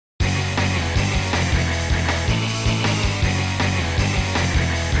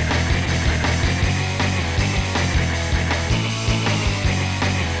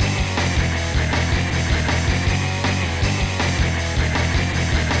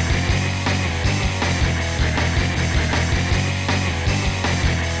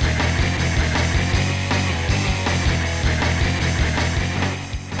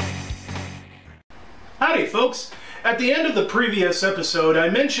folks, at the end of the previous episode I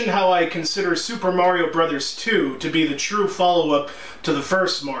mentioned how I consider Super Mario Bros. 2 to be the true follow-up to the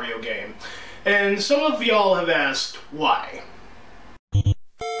first Mario game. And some of y'all have asked why.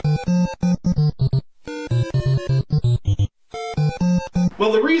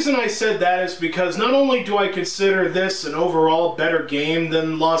 Well, the reason I said that is because not only do I consider this an overall better game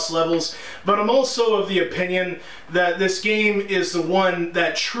than Lost Levels, but I'm also of the opinion that this game is the one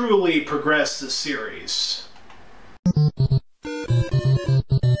that truly progressed the series.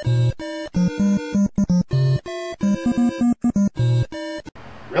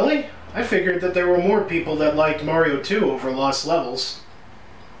 Really? I figured that there were more people that liked Mario 2 over Lost Levels.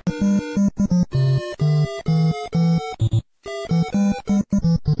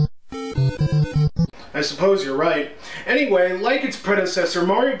 I suppose you're right. Anyway, like its predecessor,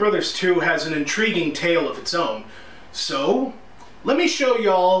 Mario Bros. 2 has an intriguing tale of its own. So, let me show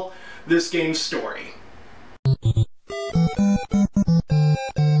y'all this game's story.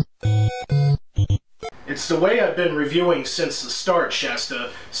 It's the way I've been reviewing since the start,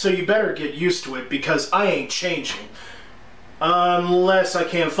 Shasta, so you better get used to it because I ain't changing. Unless I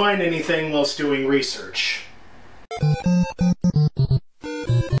can't find anything whilst doing research.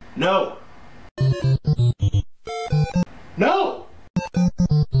 No. No!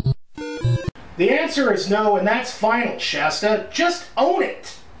 The answer is no, and that's final, Shasta. Just own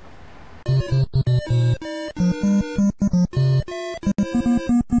it!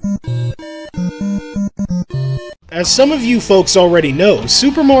 As some of you folks already know,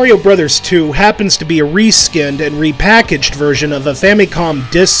 Super Mario Bros. 2 happens to be a reskinned and repackaged version of a Famicom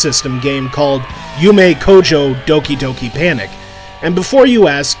Disk System game called Yume Kojo Doki Doki Panic. And before you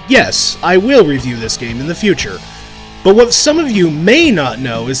ask, yes, I will review this game in the future. But what some of you may not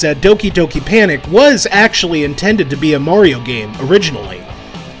know is that Doki Doki Panic was actually intended to be a Mario game originally.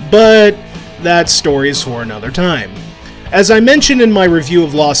 But that story is for another time. As I mentioned in my review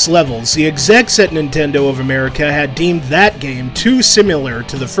of Lost Levels, the execs at Nintendo of America had deemed that game too similar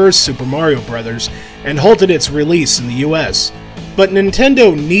to the first Super Mario Bros. And halted its release in the US. But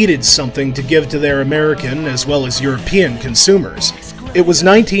Nintendo needed something to give to their American as well as European consumers. It was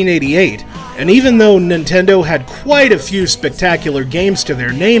 1988, and even though Nintendo had quite a few spectacular games to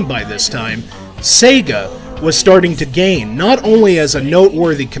their name by this time, Sega was starting to gain not only as a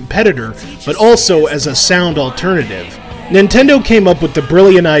noteworthy competitor, but also as a sound alternative. Nintendo came up with the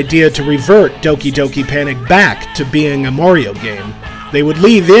brilliant idea to revert Doki Doki Panic back to being a Mario game. They would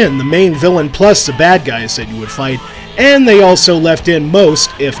leave in the main villain plus the bad guys that you would fight, and they also left in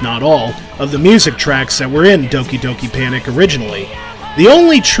most, if not all, of the music tracks that were in Doki Doki Panic originally. The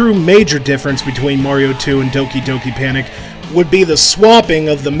only true major difference between Mario 2 and Doki Doki Panic would be the swapping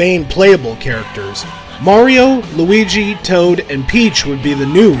of the main playable characters. Mario, Luigi, Toad, and Peach would be the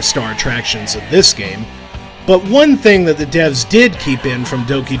new star attractions of this game. But one thing that the devs did keep in from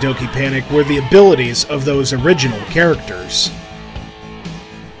Doki Doki Panic were the abilities of those original characters.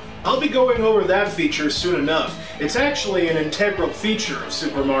 I'll be going over that feature soon enough. It's actually an integral feature of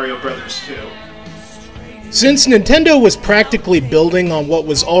Super Mario Bros. 2. Since Nintendo was practically building on what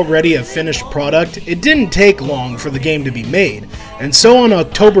was already a finished product, it didn't take long for the game to be made, and so on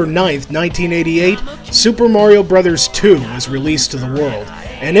October 9th, 1988, Super Mario Bros. 2 was released to the world,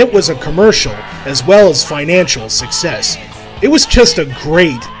 and it was a commercial as well as financial success. It was just a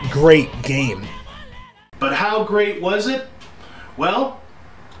great, great game. But how great was it? Well,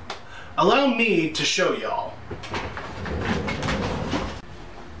 allow me to show y'all.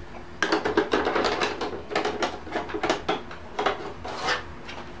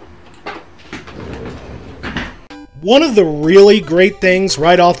 One of the really great things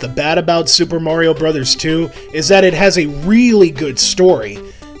right off the bat about Super Mario Bros. 2 is that it has a really good story.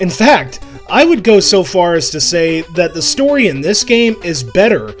 In fact, I would go so far as to say that the story in this game is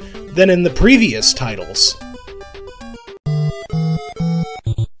better than in the previous titles.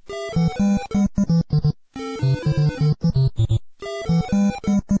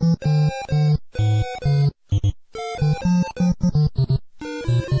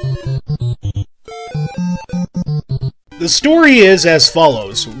 The story is as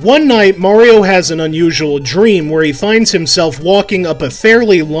follows. One night, Mario has an unusual dream where he finds himself walking up a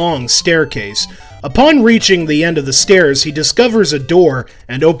fairly long staircase. Upon reaching the end of the stairs, he discovers a door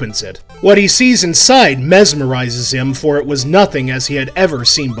and opens it. What he sees inside mesmerizes him, for it was nothing as he had ever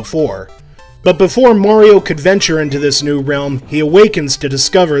seen before. But before Mario could venture into this new realm, he awakens to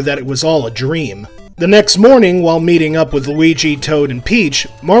discover that it was all a dream. The next morning, while meeting up with Luigi, Toad, and Peach,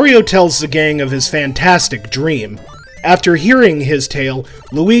 Mario tells the gang of his fantastic dream. After hearing his tale,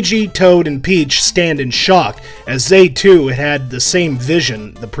 Luigi, Toad, and Peach stand in shock, as they too had had the same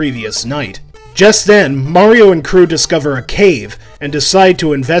vision the previous night. Just then, Mario and crew discover a cave and decide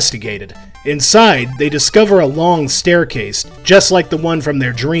to investigate it. Inside, they discover a long staircase, just like the one from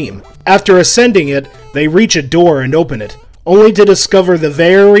their dream. After ascending it, they reach a door and open it, only to discover the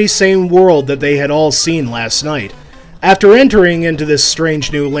very same world that they had all seen last night. After entering into this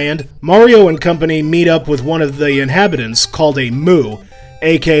strange new land, Mario and company meet up with one of the inhabitants called a Moo,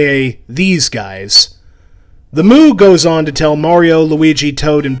 aka these guys. The Moo goes on to tell Mario, Luigi,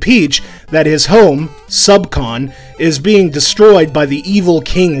 Toad, and Peach that his home, Subcon, is being destroyed by the evil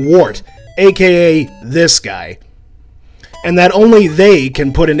King Wart, aka this guy, and that only they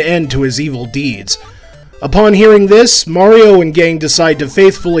can put an end to his evil deeds. Upon hearing this, Mario and gang decide to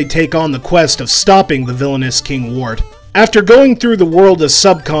faithfully take on the quest of stopping the villainous King Wart. After going through the world of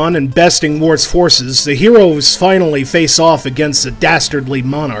Subcon and besting Wart's forces, the heroes finally face off against the dastardly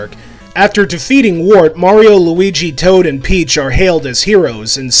monarch. After defeating Wart, Mario, Luigi, Toad, and Peach are hailed as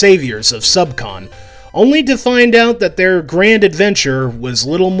heroes and saviors of Subcon, only to find out that their grand adventure was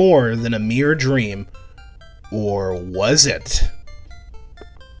little more than a mere dream. Or was it?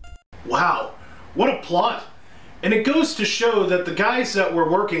 Wow, what a plot! And it goes to show that the guys that were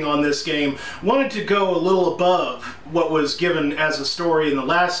working on this game wanted to go a little above what was given as a story in the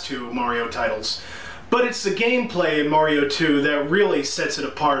last two Mario titles. But it's the gameplay in Mario 2 that really sets it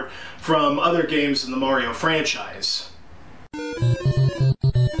apart from other games in the Mario franchise.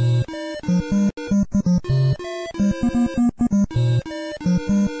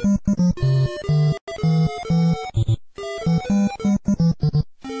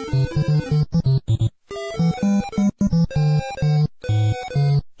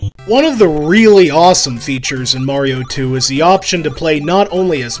 One of the really awesome features in Mario 2 is the option to play not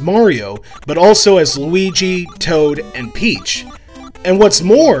only as Mario, but also as Luigi, Toad, and Peach. And what's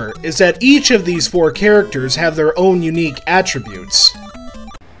more, is that each of these four characters have their own unique attributes.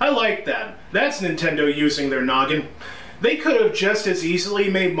 I like that. That's Nintendo using their noggin. They could have just as easily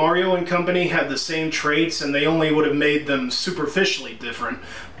made Mario and company have the same traits and they only would have made them superficially different.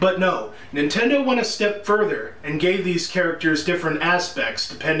 But no, Nintendo went a step further and gave these characters different aspects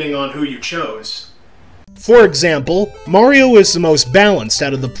depending on who you chose. For example, Mario is the most balanced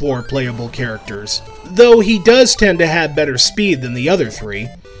out of the four playable characters, though he does tend to have better speed than the other three.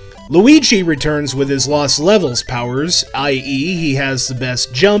 Luigi returns with his Lost Levels powers, i.e. he has the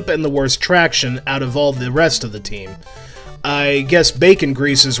best jump and the worst traction out of all the rest of the team. I guess bacon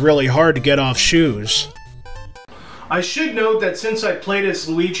grease is really hard to get off shoes. I should note that since I played as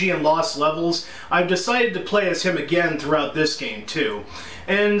Luigi in Lost Levels, I've decided to play as him again throughout this game too.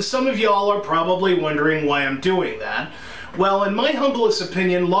 And some of y'all are probably wondering why I'm doing that. Well, in my humblest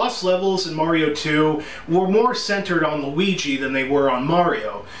opinion, Lost Levels and Mario 2 were more centered on Luigi than they were on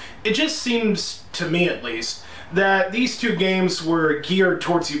Mario. It just seems, to me at least, that these two games were geared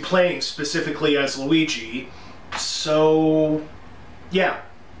towards you playing specifically as Luigi. So, yeah.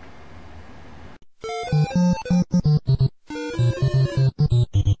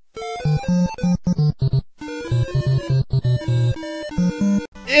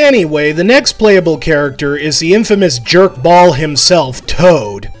 Anyway, the next playable character is the infamous jerkball himself,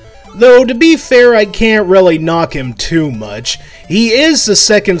 Toad. Though, to be fair, I can't really knock him too much. He is the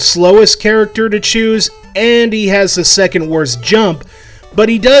second slowest character to choose, and he has the second worst jump, but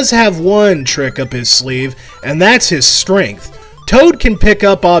he does have one trick up his sleeve, and that's his strength. Toad can pick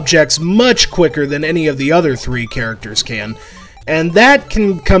up objects much quicker than any of the other three characters can, and that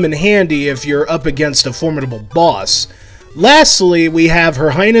can come in handy if you're up against a formidable boss. Lastly, we have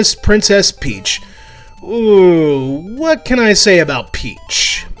Her Highness Princess Peach. Ooh, what can I say about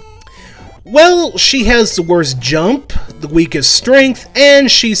Peach? Well, she has the worst jump, the weakest strength, and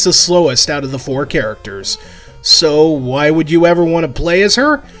she's the slowest out of the four characters. So why would you ever want to play as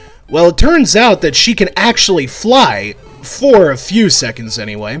her? Well, it turns out that she can actually fly, for a few seconds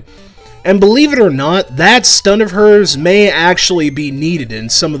anyway. And believe it or not, that stunt of hers may actually be needed in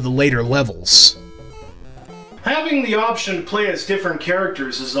some of the later levels. Having the option to play as different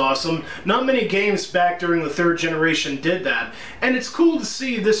characters is awesome. Not many games back during the third generation did that, and it's cool to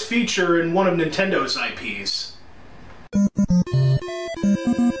see this feature in one of Nintendo's IPs.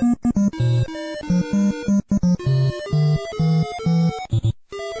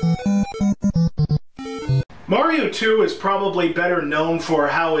 Mario 2 is probably better known for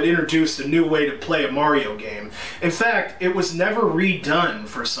how it introduced a new way to play a Mario game. In fact, it was never redone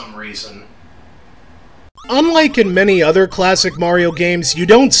for some reason. Unlike in many other classic Mario games, you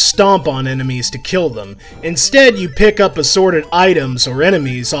don't stomp on enemies to kill them. Instead, you pick up assorted items or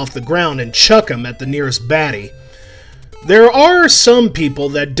enemies off the ground and chuck them at the nearest baddie. There are some people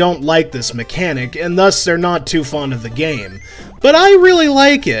that don't like this mechanic, and thus they're not too fond of the game. But I really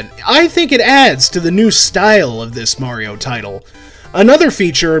like it. I think it adds to the new style of this Mario title. Another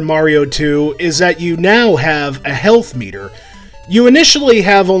feature in Mario 2 is that you now have a health meter. You initially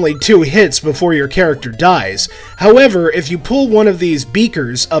have only 2 hits before your character dies. However, if you pull one of these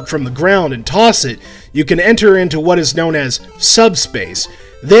beakers up from the ground and toss it, you can enter into what is known as subspace.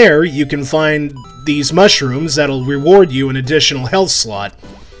 There, you can find these mushrooms that'll reward you an additional health slot.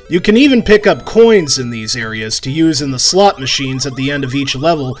 You can even pick up coins in these areas to use in the slot machines at the end of each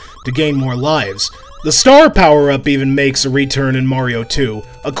level to gain more lives. The star power-up even makes a return in Mario 2.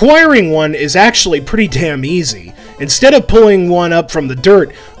 Acquiring one is actually pretty damn easy. Instead of pulling one up from the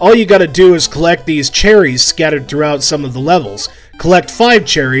dirt, all you gotta do is collect these cherries scattered throughout some of the levels. Collect 5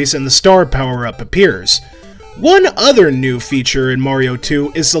 cherries and the star power-up appears. One other new feature in Mario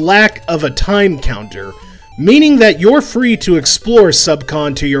 2 is the lack of a time counter, meaning that you're free to explore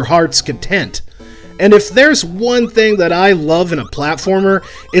Subcon to your heart's content. And if there's one thing that I love in a platformer,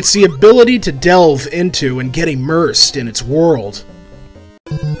 it's the ability to delve into and get immersed in its world.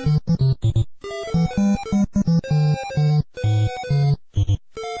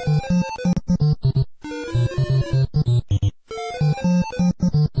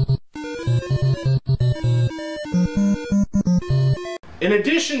 In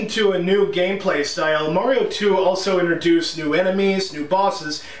addition to a new gameplay style, Mario 2 also introduced new enemies, new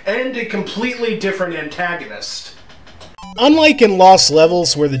bosses, and a completely different antagonist. Unlike in Lost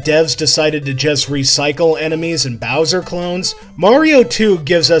Levels, where the devs decided to just recycle enemies and Bowser clones, Mario 2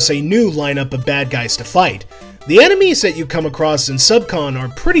 gives us a new lineup of bad guys to fight. The enemies that you come across in Subcon are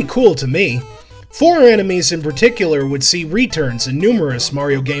pretty cool to me. 4 enemies in particular would see returns in numerous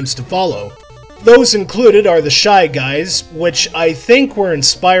Mario games to follow. Those included are the Shy Guys, which I think were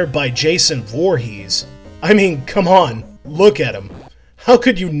inspired by Jason Voorhees. I mean, come on, look at him. How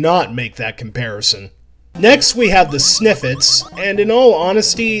could you not make that comparison? Next we have the Sniffets, and in all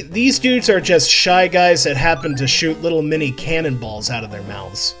honesty, these dudes are just Shy Guys that happen to shoot little mini cannonballs out of their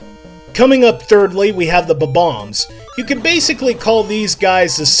mouths. Coming up thirdly, we have the Bob-ombs. You could basically call these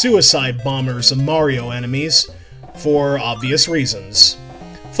guys the suicide bombers of Mario enemies, for obvious reasons.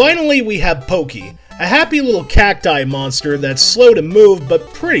 Finally, we have Pokey, a happy little cacti monster that's slow to move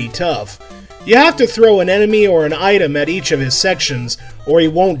but pretty tough. You have to throw an enemy or an item at each of his sections, or he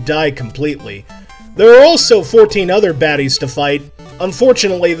won't die completely. There are also 14 other baddies to fight.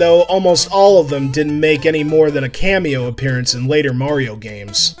 Unfortunately though, almost all of them didn't make any more than a cameo appearance in later Mario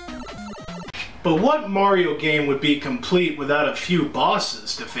games. But what Mario game would be complete without a few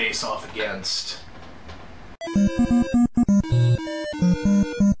bosses to face off against?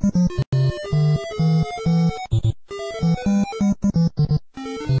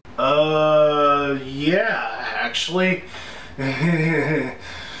 Yeah, actually.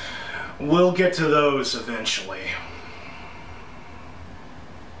 We'll get to those eventually.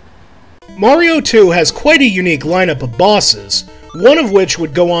 Mario 2 has quite a unique lineup of bosses, one of which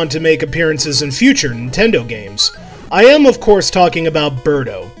would go on to make appearances in future Nintendo games. I am of course talking about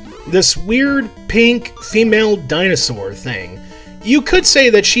Birdo, this weird pink female dinosaur thing. You could say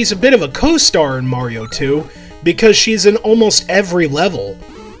that she's a bit of a co-star in Mario 2, because she's in almost every level.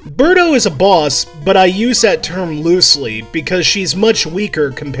 Birdo is a boss, but I use that term loosely because she's much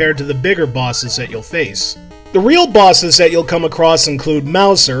weaker compared to the bigger bosses that you'll face. The real bosses that you'll come across include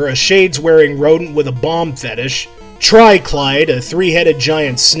Mouser, a shades-wearing rodent with a bomb fetish, Tri-Clyde, a 3-headed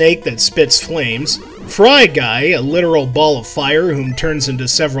giant snake that spits flames, Fry Guy, a literal ball of fire whom turns into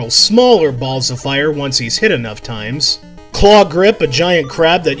several smaller balls of fire once he's hit enough times, Claw Grip, a giant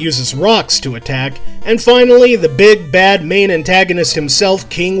crab that uses rocks to attack, and finally, the big bad main antagonist himself,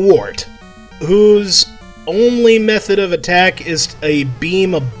 King Wart, whose only method of attack is a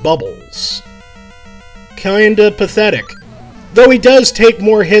beam of bubbles. Kinda pathetic. Though he does take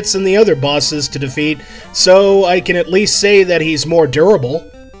more hits than the other bosses to defeat, so I can at least say that he's more durable.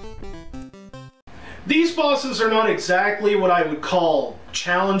 These bosses are not exactly what I would call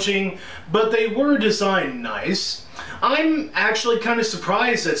challenging, but they were designed nice. I'm actually kind of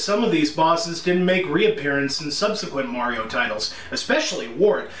surprised that some of these bosses didn't make reappearance in subsequent Mario titles, especially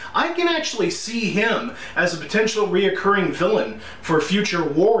Wart. I can actually see him as a potential reoccurring villain for future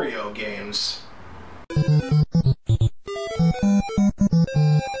Wario games.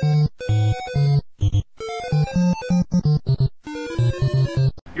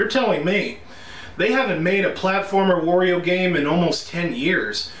 You're telling me. They haven't made a platformer Wario game in almost 10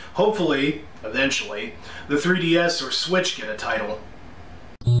 years. Hopefully, eventually, the 3DS or Switch get a title.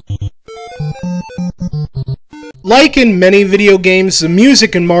 Like in many video games, the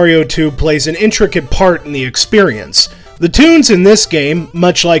music in Mario 2 plays an intricate part in the experience. The tunes in this game,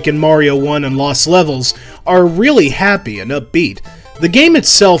 much like in Mario 1 and Lost Levels, are really happy and upbeat. The game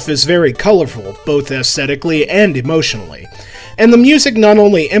itself is very colorful, both aesthetically and emotionally, and the music not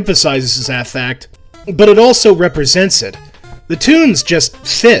only emphasizes that fact, but it also represents it. The tunes just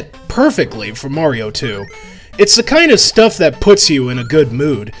fit perfectly for Mario 2. It's the kind of stuff that puts you in a good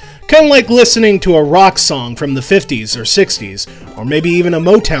mood, kind of like listening to a rock song from the 50s or 60s, or maybe even a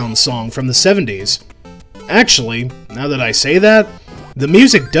Motown song from the 70s. Actually, now that I say that, the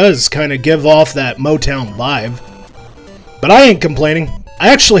music does kind of give off that Motown vibe. But I ain't complaining. I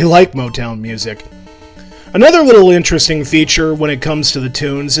actually like Motown music. Another little interesting feature when it comes to the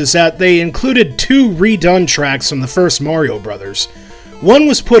tunes is that they included 2 redone tracks from the first Mario Brothers. One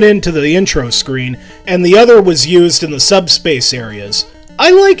was put into the intro screen, and the other was used in the subspace areas.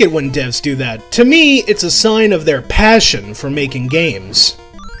 I like it when devs do that. To me, it's a sign of their passion for making games.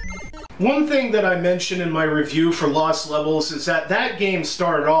 One thing that I mentioned in my review for Lost Levels is that game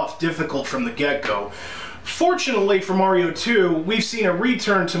started off difficult from the get-go. Fortunately for Mario 2, we've seen a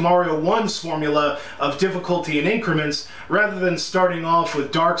return to Mario 1's formula of difficulty in increments, rather than starting off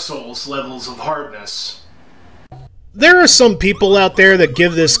with Dark Souls levels of hardness. There are some people out there that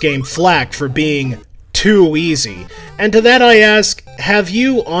give this game flack for being too easy, and to that I ask, have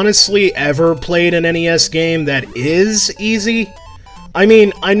you honestly ever played an NES game that is easy? I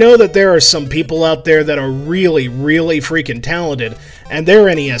mean, I know that there are some people out there that are really freaking talented, and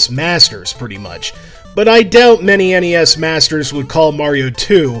they're NES masters, pretty much. But I doubt many NES masters would call Mario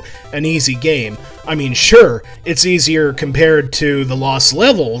 2 an easy game. I mean, sure, it's easier compared to the Lost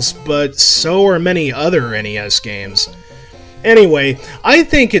Levels, but so are many other NES games. Anyway, I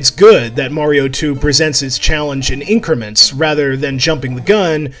think it's good that Mario 2 presents its challenge in increments rather than jumping the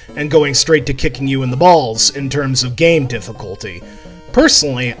gun and going straight to kicking you in the balls in terms of game difficulty.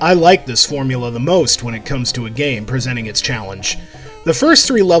 Personally, I like this formula the most when it comes to a game presenting its challenge. The first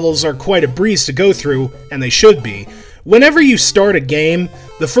 3 levels are quite a breeze to go through, and they should be. Whenever you start a game,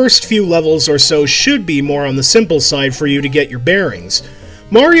 the first few levels or so should be more on the simple side for you to get your bearings.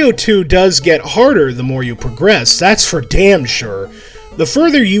 Mario 2 does get harder the more you progress, that's for damn sure. The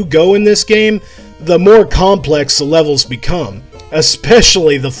further you go in this game, the more complex the levels become,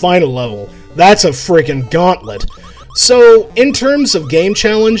 especially the final level. That's a freaking gauntlet. So, in terms of game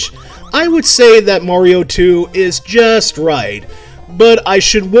challenge, I would say that Mario 2 is just right, but I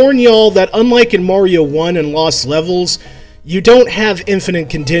should warn y'all that unlike in Mario 1 and Lost Levels, you don't have infinite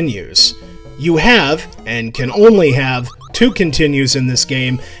continues. You have, and can only have, 2 continues in this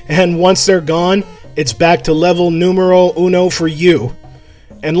game, and once they're gone, it's back to level numero uno for you.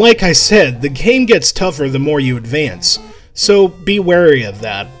 And like I said, the game gets tougher the more you advance, so be wary of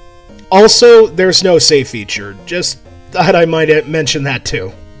that. Also, there's no save feature, just thought I might mention that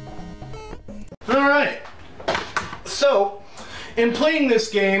too. Alright, so, in playing this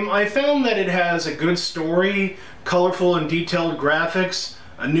game, I found that it has a good story, colorful and detailed graphics,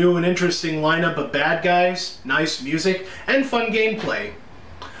 a new and interesting lineup of bad guys, nice music, and fun gameplay.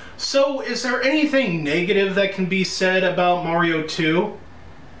 So, is there anything negative that can be said about Mario 2?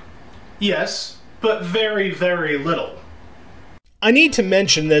 Yes, but very little. I need to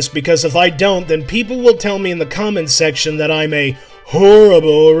mention this because if I don't, then people will tell me in the comments section that I'm a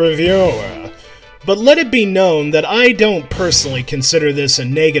horrible reviewer. But let it be known that I don't personally consider this a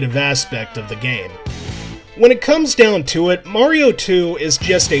negative aspect of the game. When it comes down to it, Mario 2 is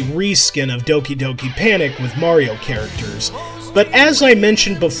just a reskin of Doki Doki Panic with Mario characters. But as I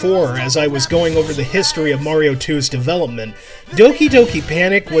mentioned before, as I was going over the history of Mario 2's development, Doki Doki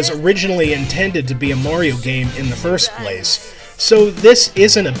Panic was originally intended to be a Mario game in the first place. So this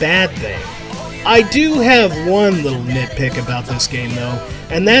isn't a bad thing. I do have one little nitpick about this game though,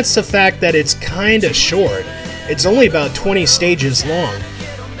 and that's the fact that it's kinda short. It's only about 20 stages long.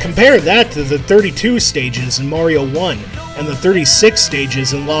 Compare that to the 32 stages in Mario 1 and the 36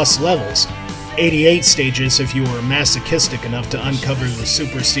 stages in Lost Levels. 88 stages if you were masochistic enough to uncover the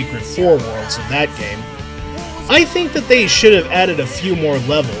super secret 4 worlds of that game. I think that they should have added a few more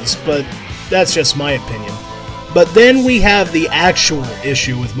levels, but that's just my opinion. But then we have the actual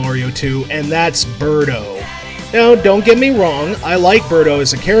issue with Mario 2, and that's Birdo. Now, don't get me wrong, I like Birdo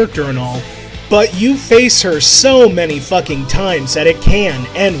as a character and all, but you face her so many fucking times that it can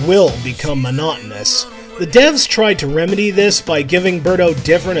and will become monotonous. The devs tried to remedy this by giving Birdo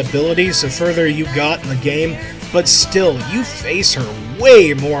different abilities the further you got in the game, but still, you face her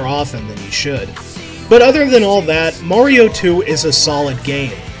way more often than you should. But other than all that, Mario 2 is a solid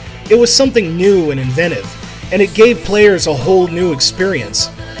game. It was something new and inventive, and it gave players a whole new experience.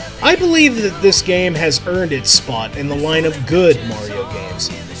 I believe that this game has earned its spot in the line of good Mario games.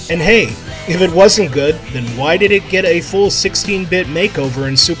 And hey, If it wasn't good, then why did it get a full 16-bit makeover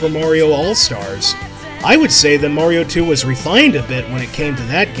in Super Mario All-Stars? I would say that Mario 2 was refined a bit when it came to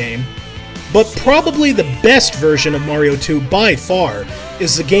that game, but probably the best version of Mario 2 by far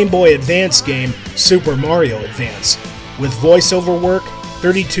is the Game Boy Advance game Super Mario Advance, with voiceover work,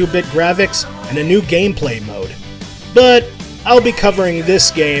 32-bit graphics, and a new gameplay mode. But I'll be covering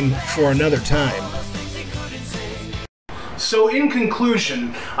this game for another time. So in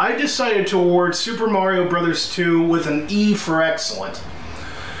conclusion, I decided to award Super Mario Bros. 2 with an E for excellent.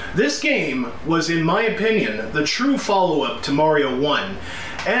 This game was, in my opinion, the true follow-up to Mario 1,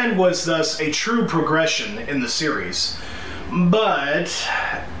 and was thus a true progression in the series. But,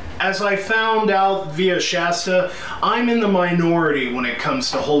 as I found out via Shasta, I'm in the minority when it comes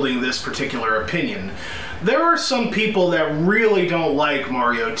to holding this particular opinion. There are some people that really don't like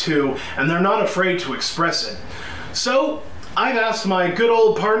Mario 2, and they're not afraid to express it. So, I've asked my good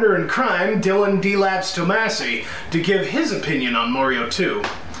old partner in crime, Dylan Tomasi, to give his opinion on Mario 2.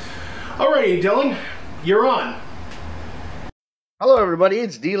 Alrighty, Dylan, you're on. Hello everybody,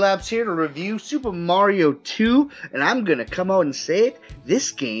 it's D-Labs here to review Super Mario 2, and I'm gonna come out and say it,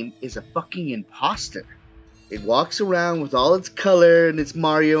 this game is a fucking imposter. It walks around with all its color, and its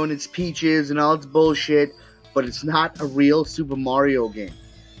Mario, and its Peaches, and all its bullshit, but it's not a real Super Mario game.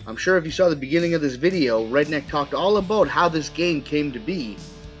 I'm sure if you saw the beginning of this video, Redneck talked all about how this game came to be,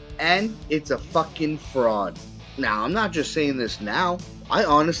 and it's a fucking fraud. Now, I'm not just saying this now, I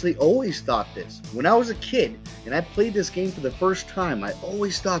honestly always thought this. When I was a kid, and I played this game for the first time, I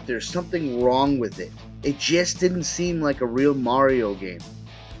always thought there's something wrong with it. It just didn't seem like a real Mario game.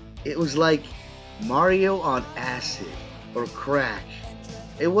 It was like Mario on acid, or crack.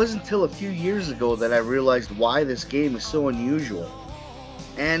 It wasn't until a few years ago that I realized why this game is so unusual.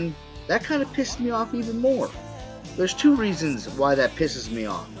 And that kind of pissed me off even more. There's two reasons why that pisses me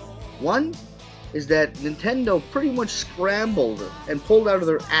off. One is that Nintendo pretty much scrambled and pulled out of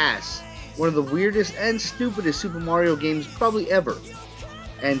their ass one of the weirdest and stupidest Super Mario games probably ever.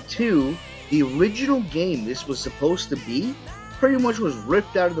 And two, the original game this was supposed to be pretty much was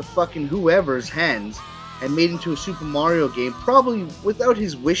ripped out of the fucking whoever's hands and made into a Super Mario game, probably without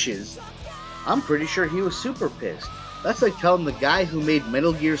his wishes. I'm pretty sure he was super pissed. That's like telling the guy who made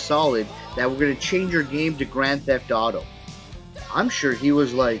Metal Gear Solid that we're going to change your game to Grand Theft Auto. I'm sure he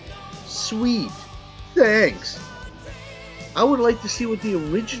was like, sweet, thanks. I would like to see what the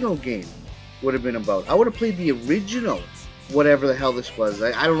original game would have been about. I would have played the original, whatever the hell this was.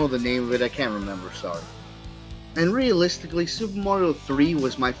 I don't know the name of it, I can't remember, sorry. And realistically, Super Mario 3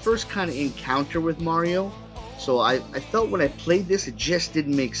 was my first kind of encounter with Mario, so I felt when I played this, it just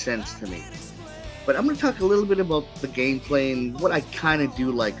didn't make sense to me. But I'm going to talk a little bit about the gameplay and what I kind of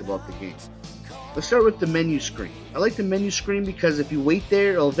do like about the game. Let's start with the menu screen. I like the menu screen because if you wait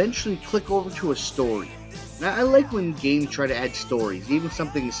there, it'll eventually click over to a story. Now, I like when games try to add stories, even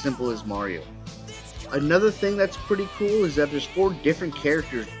something as simple as Mario. Another thing that's pretty cool is that there's 4 different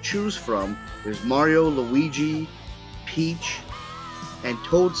characters to choose from. There's Mario, Luigi, Peach, and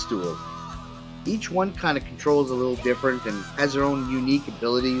Toadstool. Each one kind of controls a little different and has their own unique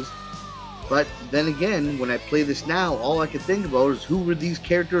abilities. But then again, when I play this now, all I can think about is who were these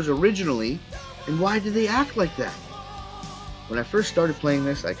characters originally, and why did they act like that? When I first started playing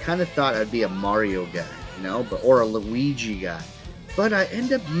this, I kind of thought I'd be a Mario guy, you know, or a Luigi guy. But I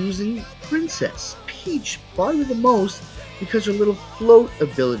end up using Princess Peach, probably the most, because her little float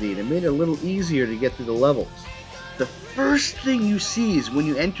ability, and it made it a little easier to get through the levels. The first thing you see is when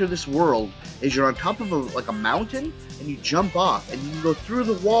you enter this world is you're on top of a mountain, and you jump off, and you can go through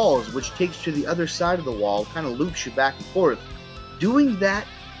the walls, which takes you to the other side of the wall, kind of loops you back and forth. Doing that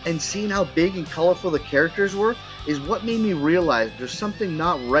and seeing how big and colorful the characters were is what made me realize there's something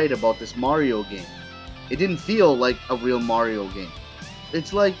not right about this Mario game. It didn't feel like a real Mario game.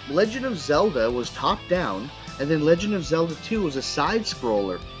 It's like Legend of Zelda was top-down, and then Legend of Zelda 2 was a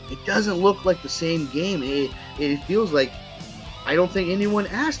side-scroller. It doesn't look like the same game. It feels like I don't think anyone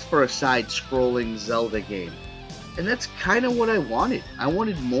asked for a side-scrolling Zelda game. And that's kind of what I wanted. I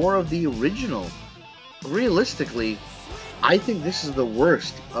wanted more of the original. Realistically, I think this is the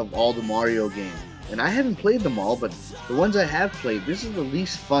worst of all the Mario games. And I haven't played them all, but the ones I have played, this is the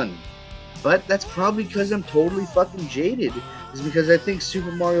least fun. But that's probably because I'm totally fucking jaded. It's because I think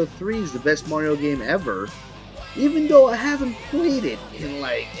Super Mario 3 is the best Mario game ever. Even though I haven't played it in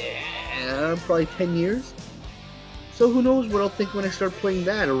like, probably 10 years. So who knows what I'll think when I start playing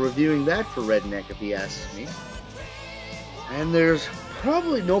that or reviewing that for Redneck if he asks me. And there's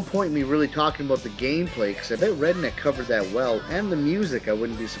probably no point in me really talking about the gameplay, because I bet Redneck covered that well, and the music, I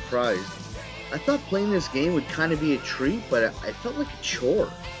wouldn't be surprised. I thought playing this game would kind of be a treat, but I felt like a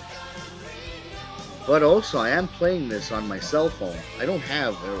chore. But also, I am playing this on my cell phone. I don't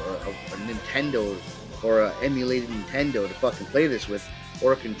have a Nintendo or an emulated Nintendo to fucking play this with,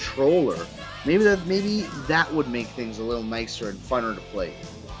 or a controller. Maybe that would make things a little nicer and funner to play.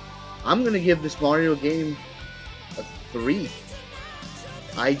 I'm gonna give this Mario game a 3.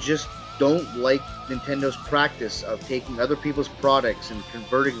 I just don't like Nintendo's practice of taking other people's products and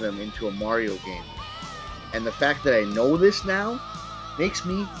converting them into a Mario game. And the fact that I know this now makes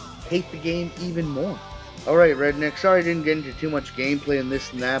me hate the game even more. Alright, Redneck, sorry I didn't get into too much gameplay and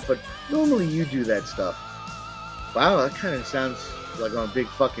this and that, but normally you do that stuff. Wow, that kind of sounds like I'm a big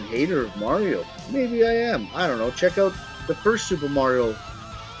fucking hater of Mario. Maybe I am. I don't know. Check out the first Super Mario.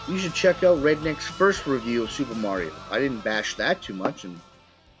 You should check out Redneck's first review of Super Mario. I didn't bash that too much, and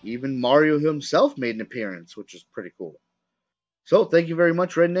even Mario himself made an appearance, which is pretty cool. So, thank you very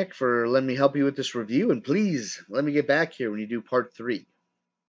much, Redneck, for letting me help you with this review, and please, let me get back here when you do part 3.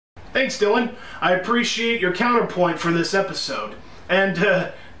 Thanks, Dylan. I appreciate your counterpoint for this episode.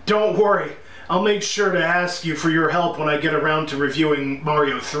 And, don't worry, I'll make sure to ask you for your help when I get around to reviewing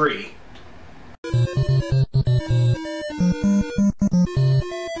Mario 3.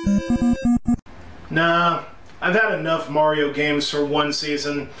 Nah, I've had enough Mario games for one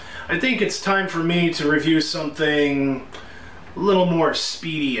season. I think it's time for me to review something a little more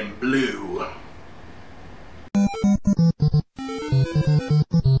speedy and blue.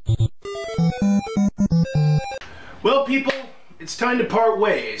 Well, people, it's time to part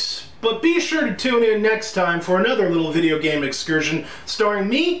ways. But be sure to tune in next time for another little video game excursion starring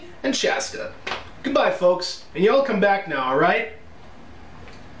me and Shasta. Goodbye, folks, and y'all come back now, alright?